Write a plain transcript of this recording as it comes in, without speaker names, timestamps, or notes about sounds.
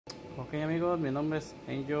Okay amigos, mi nombre es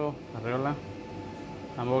Angel Arreola.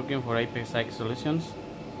 I'm working for Apex Psych Solutions.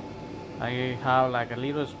 I have like a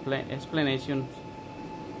little explanation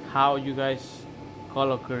how you guys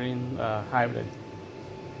color coding hybrid.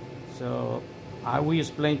 So I will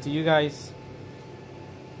explain to you guys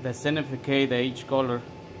the certificate that each color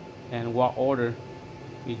and what order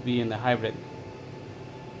it be in the hybrid.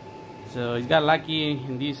 So it got lucky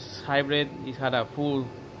in this hybrid. It had a full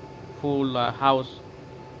house.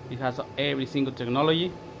 It has every single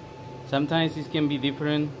technology. Sometimes it can be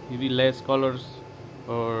different, maybe less colors,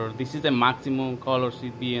 or this is the maximum colors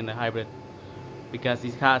it be in the hybrid because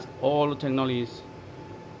it has all the technologies.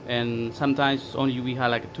 And sometimes only we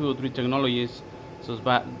have like 2 or 3 technologies, so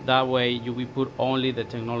that way you will put only the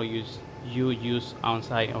technologies you use on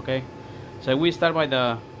site. Okay, so we start by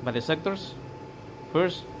the sectors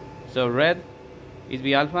first. So red is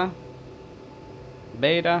be alpha,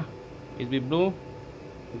 beta is be blue,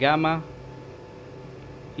 gamma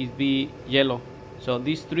is be yellow. So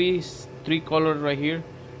these three colors right here,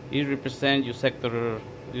 it represent your sectors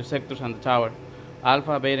on the tower: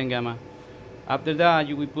 alpha, beta, and gamma. After that,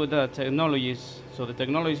 you will put the technologies. So the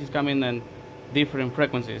technologies is coming in different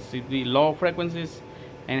frequencies. It be low frequencies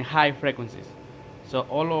and high frequencies. So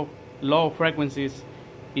all of low frequencies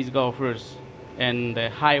is go first, and the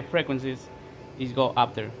high frequencies is go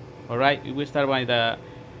after. All right, we start by the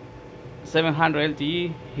 700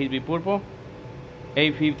 LTE. It be purple.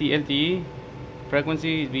 850 LTE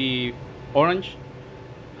frequency is be orange.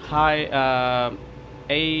 High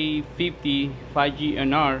 850 5G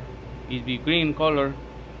NR is be green color.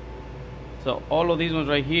 So all of these ones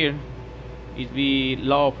right here is be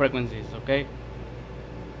low frequencies. Okay,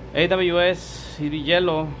 AWS is be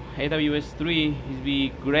yellow. AWS 3 is be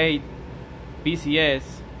gray. PCS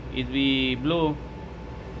is be blue.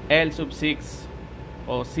 L sub 6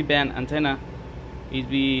 or C-band antenna is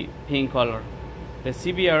be pink color. The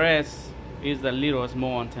CBRS is the little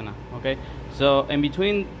small antenna. Okay, so in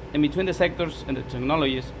between the sectors and the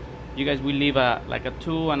technologies, you guys will leave like a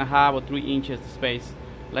 2.5 or 3 inches space.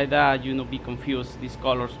 Like that, you not be confused these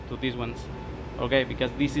colors to these ones. Okay, because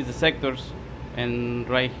this is the sectors, and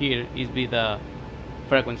right here is be the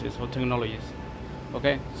frequencies or technologies.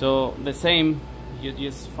 Okay, so the same, you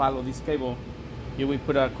just follow this cable. You will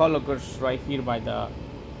put a color course right here by the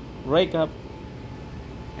rake up,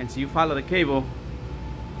 and so you follow the cable.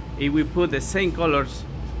 It will put the same colors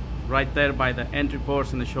right there by the entry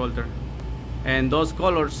ports and the shoulder, and those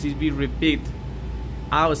colors will be repeat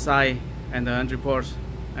outside and the entry ports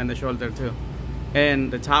and the shoulder too,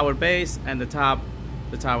 and the tower base and the top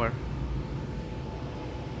the tower.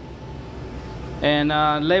 And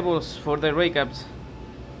labels for the rake ups.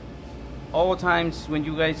 All times when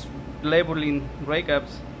you guys labeling rake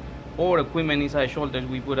ups or equipment inside shoulders,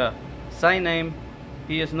 we put a site name,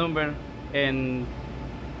 PS number, and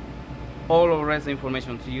all of the rest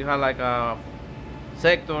information. So you have like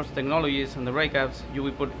sectors, technologies, and the rake ups. You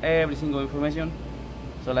will put every single information.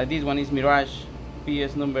 So like this one is Mirage,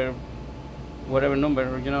 PS number, whatever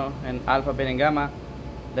number, you know, and alpha, beta, and gamma.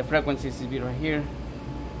 The frequencies will be right here,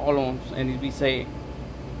 all on, and it will say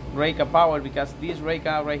rake up power, because this rake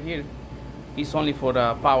up right here is only for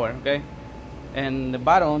the power. Okay, and the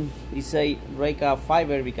bottom is say rake up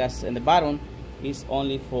fiber, because in the bottom is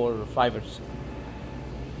only for fibers.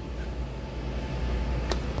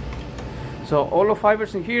 So all the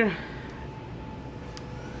fibers in here,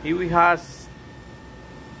 we has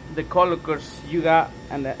the color codes you got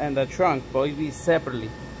and the trunk, but it will be separately,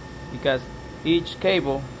 because each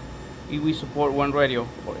cable it will support one radio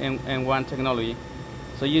and one technology.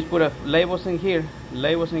 So you just put labels in here,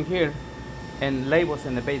 and labels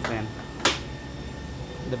in the baseband.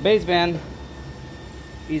 The baseband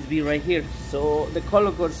is be right here. So the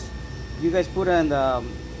color codes you guys put in the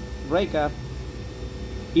rake up,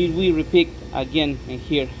 it will repeat again in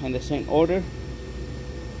here in the same order,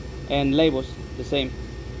 and labels the same.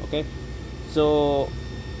 Okay, so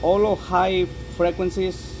all of high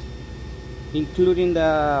frequencies, including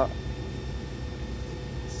the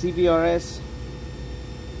CBRS,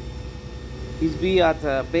 is be at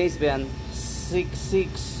baseband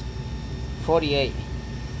 6648.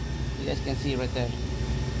 You guys can see right there,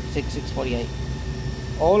 6648.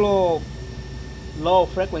 All of low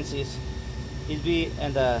frequencies is be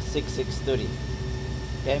in the 6630.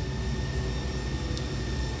 Okay,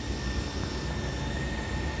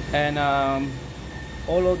 and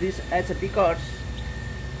all of these SFP cards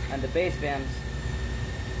and the basebands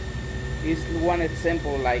is one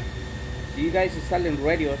example. Like, so you guys installing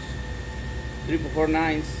radios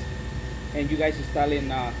 3449s, and you guys installing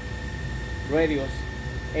radios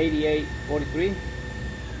 8843.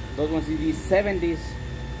 Those ones will be 70s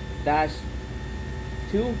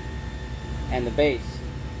 70s-2 and the base,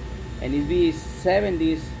 and it be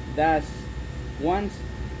 70s-1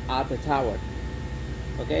 at the tower.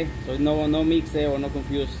 Okay, so no mix there or no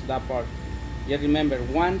confuse that part. Just remember,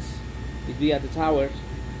 ones it be at the towers,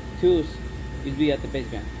 twos it be at the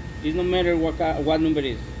baseband. It no matter what number it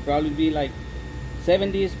is. Probably be like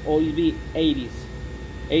 70s or it be 80s.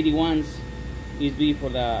 81s is be for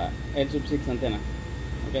the L/6 antenna.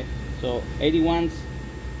 Okay, so 81s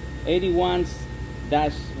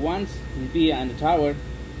dash ones is be on the tower.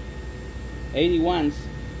 81s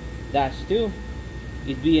dash 2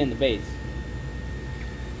 is be in the base.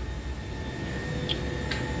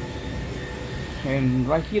 And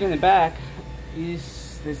right here in the back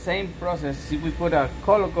is the same process. If we put a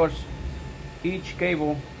color course, each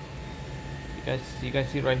cable, you guys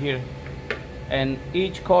see right here, and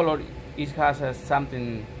each color has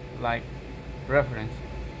something like reference.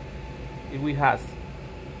 If we has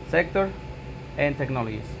sector and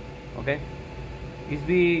technologies, okay, it's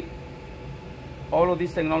be all of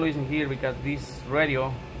these technologies in here because this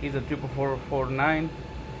radio is a 44449.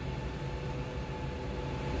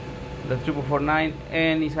 The 44449,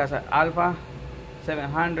 and it has an alpha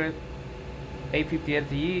 700, 850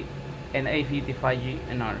 LTE, and 855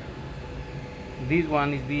 GNR. This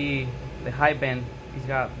one is the high band. It's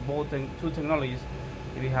got both two technologies.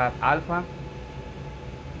 We have alpha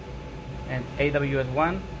and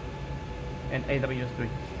AWS1 and AWS3.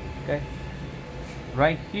 Okay.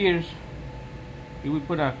 Right here, if we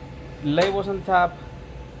put a labels on top,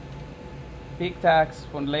 big tags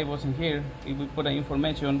for labels in here. If we put an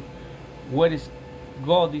information where is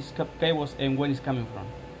go these cables and where it's coming from.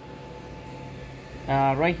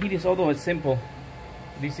 Right here is also simple.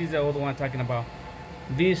 This is the other one I'm talking about.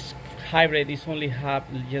 This hybrid is only have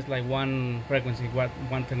just like one frequency,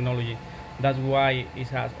 one technology. That's why it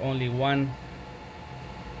has only one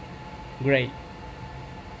gray.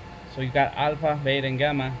 So you got alpha, beta, and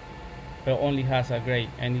gamma, but only has a gray,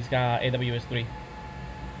 and it's got AWS3.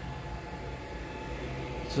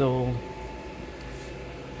 So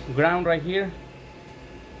ground right here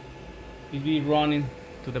is be running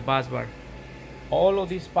to the bus bar. All of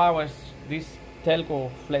these powers, these telco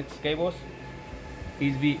flex cables,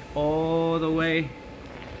 is be all the way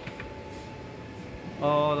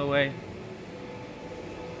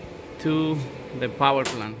to the power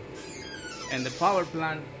plant. And the power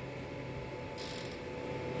plant,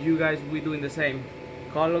 you guys will be doing the same,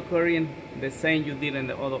 color coding the same you did in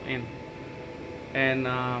the other end. And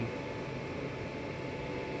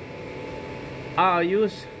I'll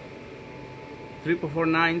use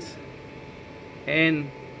 3449s and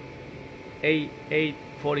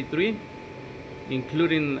 8843,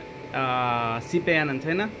 including CPAN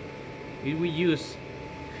antenna. We will use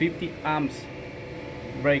 50 amps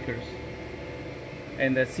breakers,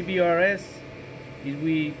 and the CBRS is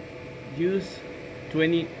we use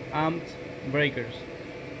 20 amps breakers.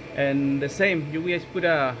 And the same, you guys put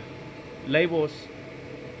labels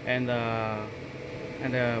and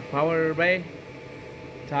the power bay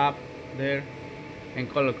top there and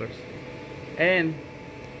color codes, and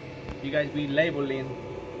you guys be labeling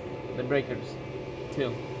the breakers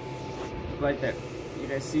too right there. You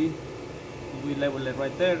guys see we label it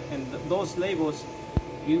right there, and those labels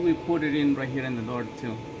you will put it in right here in the door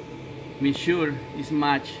too. Make sure it's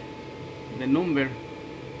match the number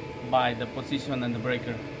by the position and the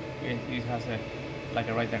breaker. It has a like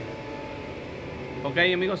a right there.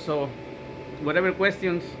 Okay, amigos, so whatever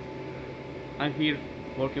questions, I'm here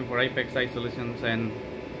working for Apex Site Solutions, and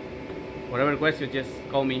whatever questions, just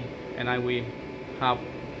call me and I will have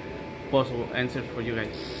possible answers for you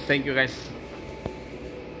guys. Thank you guys.